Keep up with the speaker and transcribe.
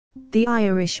The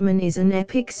Irishman is an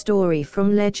epic story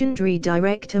from legendary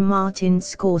director Martin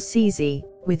Scorsese,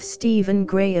 with Stephen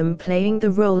Graham playing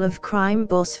the role of crime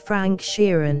boss Frank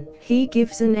Sheeran. He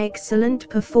gives an excellent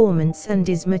performance and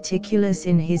is meticulous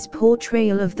in his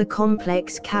portrayal of the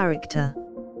complex character.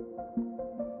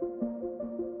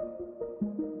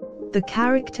 The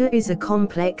character is a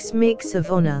complex mix of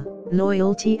honor,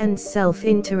 loyalty and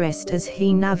self-interest as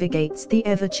he navigates the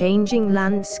ever-changing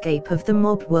landscape of the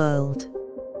mob world.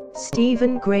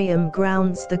 Stephen Graham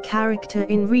grounds the character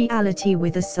in reality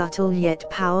with a subtle yet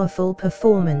powerful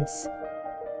performance.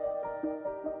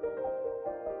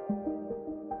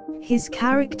 His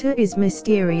character is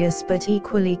mysterious but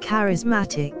equally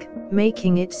charismatic,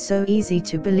 making it so easy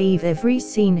to believe every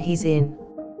scene he's in.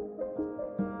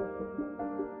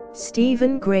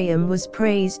 Stephen Graham was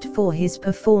praised for his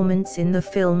performance in the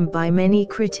film by many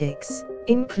critics,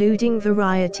 including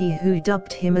Variety, who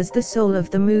dubbed him as the soul of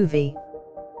the movie.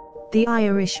 The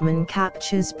Irishman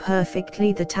captures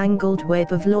perfectly the tangled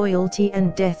web of loyalty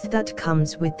and death that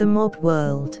comes with the mob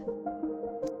world.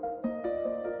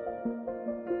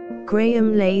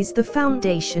 Graham lays the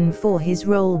foundation for his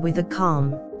role with a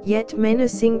calm, yet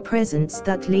menacing presence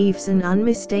that leaves an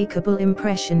unmistakable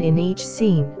impression in each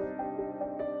scene.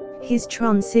 His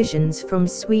transitions from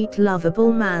sweet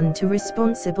lovable man to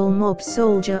responsible mob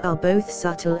soldier are both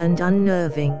subtle and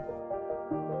unnerving.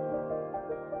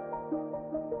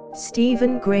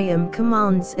 Stephen Graham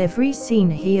commands every scene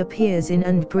he appears in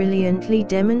and brilliantly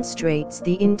demonstrates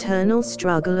the internal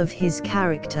struggle of his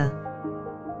character.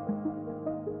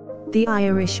 The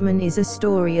Irishman is a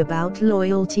story about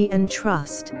loyalty and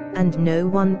trust, and no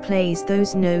one plays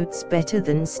those notes better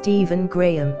than Stephen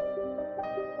Graham.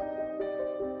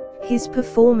 His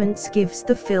performance gives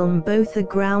the film both a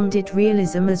grounded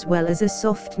realism as well as a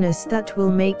softness that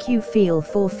will make you feel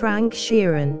for Frank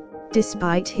Sheeran,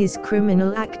 despite his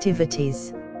criminal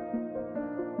activities.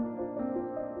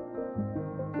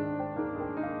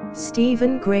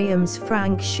 Stephen Graham's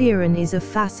Frank Sheeran is a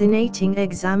fascinating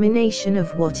examination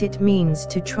of what it means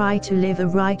to try to live a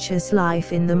righteous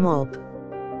life in the mob.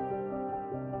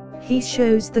 He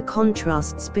shows the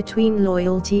contrasts between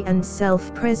loyalty and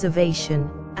self-preservation,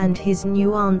 and his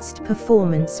nuanced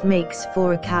performance makes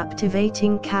for a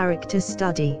captivating character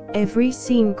study. Every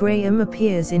scene Graham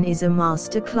appears in is a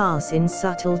masterclass in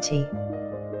subtlety.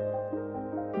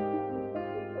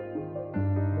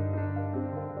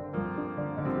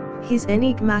 His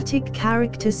enigmatic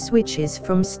character switches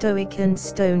from stoic and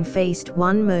stone-faced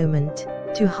one moment,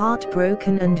 to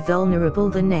heartbroken and vulnerable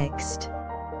the next.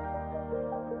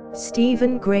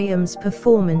 Stephen Graham's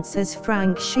performance as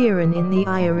Frank Sheeran in The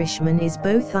Irishman is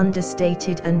both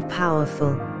understated and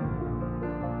powerful.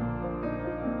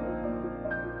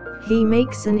 He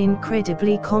makes an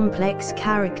incredibly complex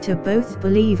character both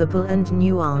believable and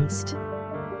nuanced.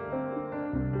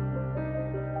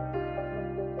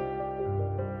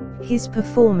 His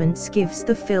performance gives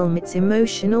the film its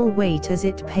emotional weight as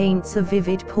it paints a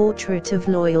vivid portrait of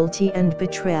loyalty and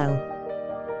betrayal.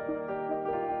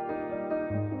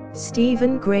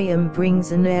 Stephen Graham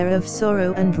brings an air of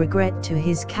sorrow and regret to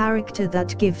his character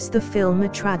that gives the film a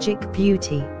tragic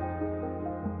beauty.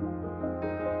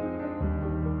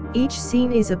 Each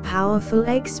scene is a powerful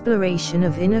exploration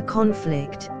of inner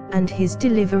conflict, and his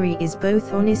delivery is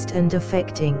both honest and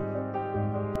affecting.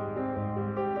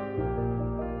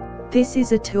 This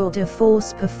is a tour de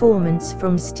force performance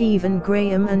from Stephen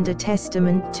Graham and a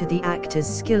testament to the actor's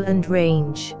skill and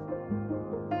range.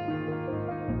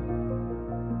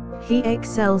 He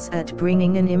excels at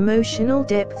bringing an emotional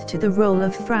depth to the role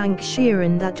of Frank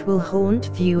Sheeran that will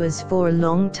haunt viewers for a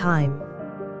long time.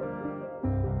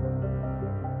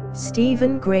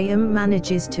 Stephen Graham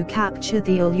manages to capture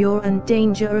the allure and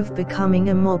danger of becoming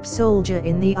a mob soldier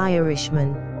in The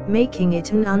Irishman, making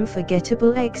it an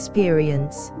unforgettable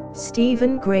experience.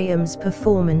 Stephen Graham's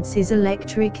performance is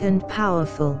electric and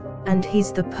powerful, and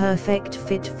he's the perfect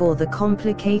fit for the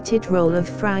complicated role of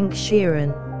Frank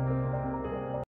Sheeran.